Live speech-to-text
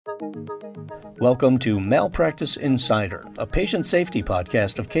Welcome to Malpractice Insider, a patient safety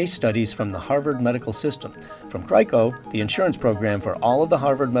podcast of case studies from the Harvard Medical System. From CRICO, the insurance program for all of the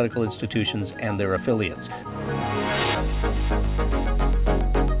Harvard medical institutions and their affiliates.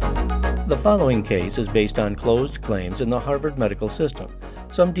 The following case is based on closed claims in the Harvard Medical System.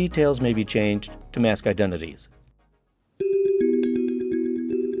 Some details may be changed to mask identities.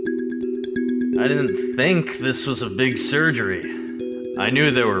 I didn't think this was a big surgery. I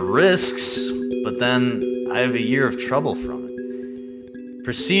knew there were risks, but then I have a year of trouble from it.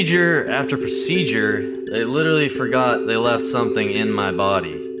 Procedure after procedure, they literally forgot they left something in my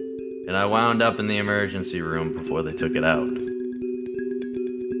body, and I wound up in the emergency room before they took it out.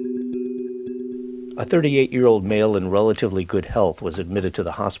 A 38-year-old male in relatively good health was admitted to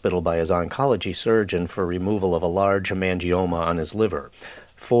the hospital by his oncology surgeon for removal of a large hemangioma on his liver.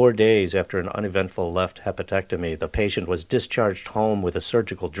 4 days after an uneventful left hepatectomy, the patient was discharged home with a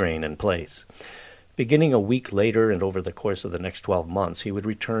surgical drain in place. Beginning a week later and over the course of the next 12 months, he would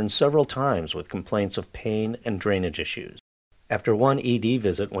return several times with complaints of pain and drainage issues. After one ED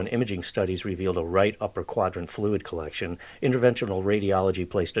visit, when imaging studies revealed a right upper quadrant fluid collection, interventional radiology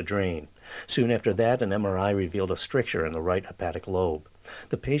placed a drain. Soon after that, an MRI revealed a stricture in the right hepatic lobe.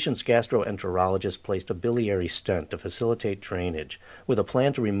 The patient's gastroenterologist placed a biliary stent to facilitate drainage, with a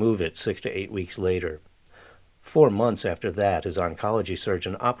plan to remove it 6 to 8 weeks later. 4 months after that, his oncology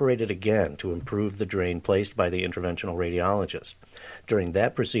surgeon operated again to improve the drain placed by the interventional radiologist. During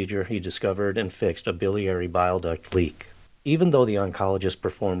that procedure, he discovered and fixed a biliary bile duct leak. Even though the oncologist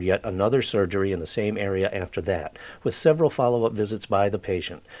performed yet another surgery in the same area after that, with several follow-up visits by the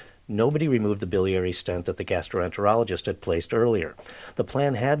patient, nobody removed the biliary stent that the gastroenterologist had placed earlier. The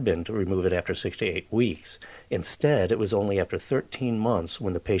plan had been to remove it after 6 to 8 weeks. Instead, it was only after 13 months,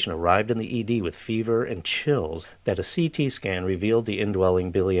 when the patient arrived in the ED with fever and chills, that a CT scan revealed the indwelling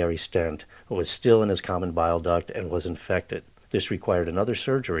biliary stent was still in his common bile duct and was infected. This required another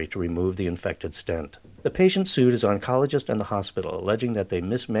surgery to remove the infected stent. The patient sued his oncologist and the hospital, alleging that they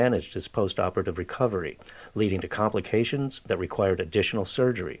mismanaged his post-operative recovery, leading to complications that required additional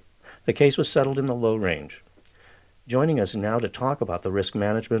surgery. The case was settled in the low range. Joining us now to talk about the risk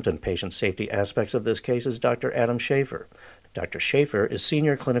management and patient safety aspects of this case is Dr. Adam Schaefer. Dr. Schaefer is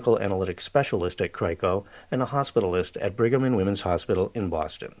Senior Clinical Analytics Specialist at CRICO and a hospitalist at Brigham and Women's Hospital in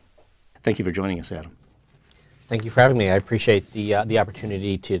Boston. Thank you for joining us, Adam. Thank you for having me. I appreciate the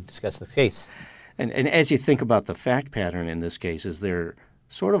opportunity to discuss this case. And as you think about the fact pattern in this case, is there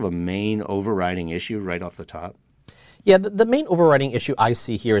sort of a main overriding issue right off the top? Yeah, the main overriding issue I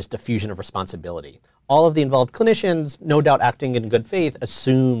see here is diffusion of responsibility. All of the involved clinicians, no doubt acting in good faith,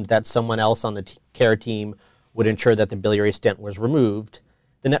 assumed that someone else on the care team would ensure that the biliary stent was removed.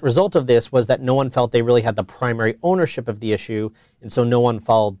 The net result of this was that no one felt they really had the primary ownership of the issue, and so no one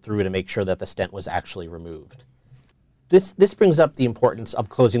followed through to make sure that the stent was actually removed. This brings up the importance of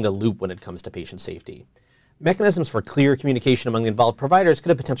closing the loop when it comes to patient safety. Mechanisms for clear communication among the involved providers could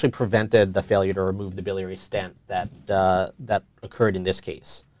have potentially prevented the failure to remove the biliary stent that occurred in this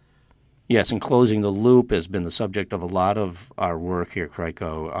case. Yes, and closing the loop has been the subject of a lot of our work here at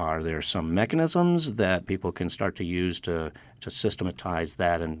CRICO. Are there some mechanisms that people can start to use to systematize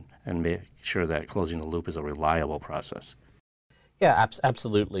that and make sure that closing the loop is a reliable process? Yeah,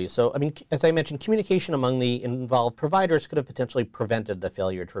 absolutely. So, as I mentioned, communication among the involved providers could have potentially prevented the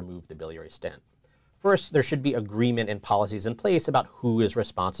failure to remove the biliary stent. First, there should be agreement and policies in place about who is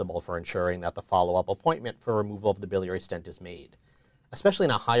responsible for ensuring that the follow-up appointment for removal of the biliary stent is made. Especially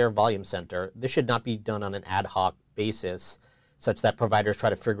in a higher volume center, this should not be done on an ad hoc basis, such that providers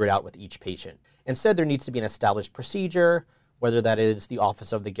try to figure it out with each patient. Instead, there needs to be an established procedure, whether that is the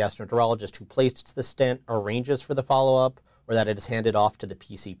office of the gastroenterologist who placed the stent arranges for the follow-up, or that it is handed off to the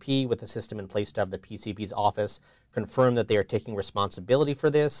PCP with a system in place to have the PCP's office confirm that they are taking responsibility for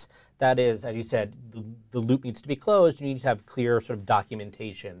this. That is, as you said, the loop needs to be closed. You need to have clear sort of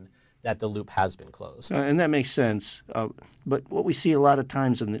documentation that the loop has been closed. And that makes sense. But what we see a lot of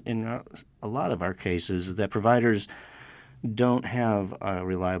times in a lot of our cases is that providers don't have a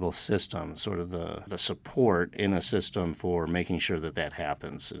reliable system, sort of the support in a system for making sure that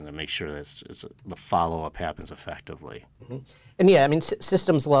happens and to make sure that the follow-up happens effectively. Mm-hmm. And yeah,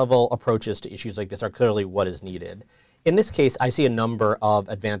 systems level approaches to issues like this are clearly what is needed. In this case, I see a number of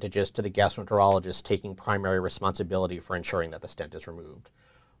advantages to the gastroenterologist taking primary responsibility for ensuring that the stent is removed.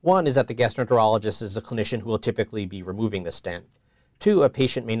 One is that the gastroenterologist is the clinician who will typically be removing the stent. Two, a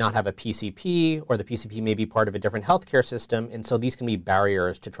patient may not have a PCP, or the PCP may be part of a different healthcare system, and so these can be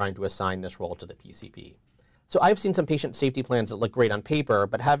barriers to trying to assign this role to the PCP. So I've seen some patient safety plans that look great on paper,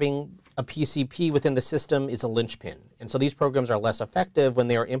 but having a PCP within the system is a linchpin. And so these programs are less effective when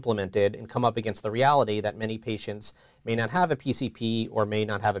they are implemented and come up against the reality that many patients may not have a PCP or may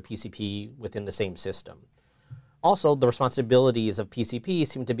not have a PCP within the same system. Also, the responsibilities of PCP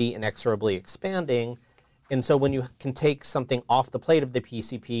seem to be inexorably expanding. And so when you can take something off the plate of the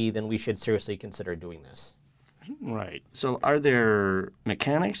PCP, then we should seriously consider doing this. Right. So are there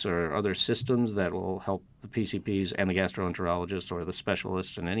mechanics or other systems that will help the PCPs and the gastroenterologists or the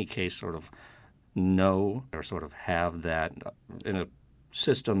specialists in any case sort of know or sort of have that in a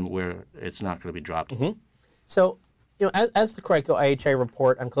system where it's not going to be dropped? Mm-hmm. So, as the CRICO IHI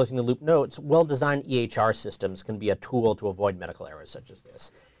report on Closing the Loop notes, well-designed EHR systems can be a tool to avoid medical errors such as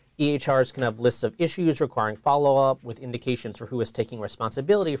this. EHRs can have lists of issues requiring follow-up with indications for who is taking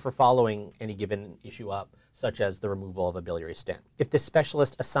responsibility for following any given issue up, such as the removal of a biliary stent. If the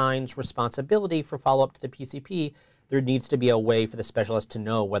specialist assigns responsibility for follow-up to the PCP, there needs to be a way for the specialist to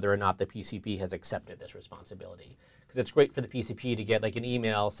know whether or not the PCP has accepted this responsibility. Because it's great for the PCP to get like an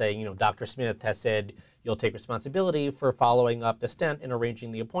email saying, Dr. Smith has said you'll take responsibility for following up the stent and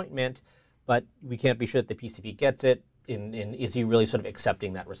arranging the appointment, but we can't be sure that the PCP gets it. And is he really sort of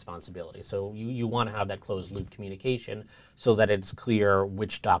accepting that responsibility? So you want to have that closed loop communication so that it's clear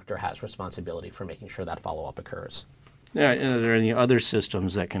which doctor has responsibility for making sure that follow-up occurs. Yeah, are there any other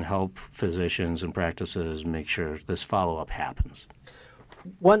systems that can help physicians and practices make sure this follow-up happens?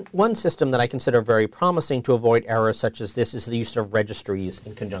 One system that I consider very promising to avoid errors such as this is the use of registries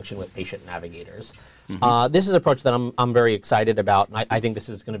in conjunction with patient navigators. Mm-hmm. This is an approach that I'm very excited about, and I think this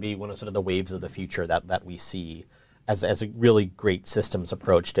is going to be one of sort of the waves of the future that we see as a really great systems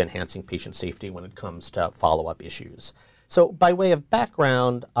approach to enhancing patient safety when it comes to follow-up issues. So by way of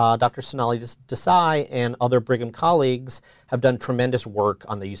background, Dr. Sonali Desai and other Brigham colleagues have done tremendous work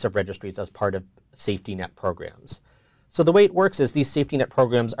on the use of registries as part of safety net programs. So the way it works is these safety net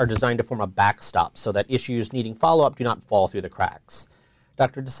programs are designed to form a backstop so that issues needing follow-up do not fall through the cracks.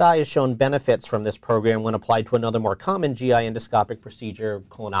 Dr. Desai has shown benefits from this program when applied to another more common GI endoscopic procedure,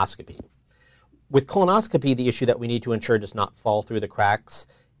 colonoscopy. With colonoscopy, the issue that we need to ensure does not fall through the cracks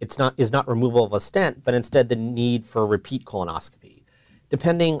is not removal of a stent, but instead the need for repeat colonoscopy.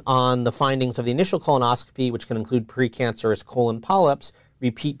 Depending on the findings of the initial colonoscopy, which can include precancerous colon polyps,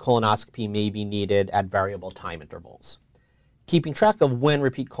 repeat colonoscopy may be needed at variable time intervals. Keeping track of when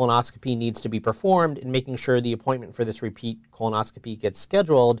repeat colonoscopy needs to be performed and making sure the appointment for this repeat colonoscopy gets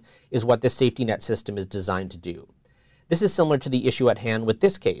scheduled is what this safety net system is designed to do. This is similar to the issue at hand with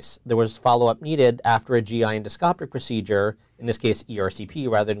this case. There was follow-up needed after a GI endoscopic procedure, in this case ERCP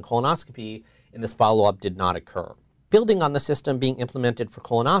rather than colonoscopy, and this follow-up did not occur. Building on the system being implemented for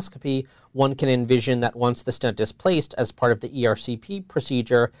colonoscopy, one can envision that once the stent is placed as part of the ERCP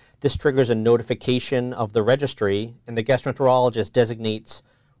procedure, this triggers a notification of the registry, and the gastroenterologist designates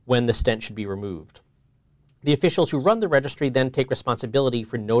when the stent should be removed. The officials who run the registry then take responsibility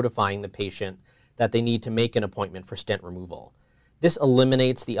for notifying the patient that they need to make an appointment for stent removal. This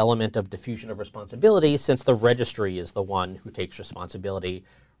eliminates the element of diffusion of responsibility since the registry is the one who takes responsibility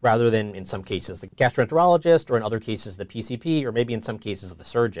rather than, in some cases, the gastroenterologist, or in other cases, the PCP, or maybe in some cases, the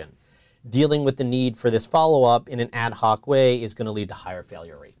surgeon. Dealing with the need for this follow-up in an ad hoc way is going to lead to higher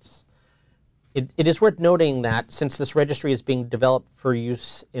failure rates. It is worth noting that since this registry is being developed for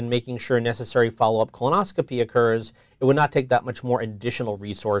use in making sure necessary follow-up colonoscopy occurs, it would not take that much more additional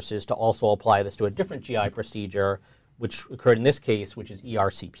resources to also apply this to a different GI procedure, which occurred in this case, which is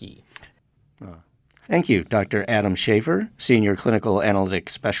ERCP. Thank you, Dr. Adam Schaefer, Senior Clinical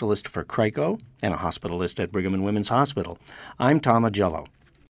Analytics Specialist for CRICO and a hospitalist at Brigham and Women's Hospital. I'm Tom Agello.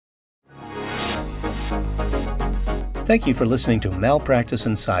 Thank you for listening to Malpractice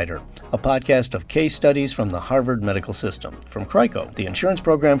Insider, a podcast of case studies from the Harvard Medical System, from CRICO, the insurance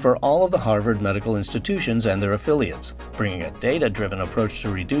program for all of the Harvard medical institutions and their affiliates, bringing a data-driven approach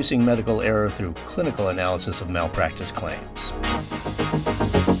to reducing medical error through clinical analysis of malpractice claims.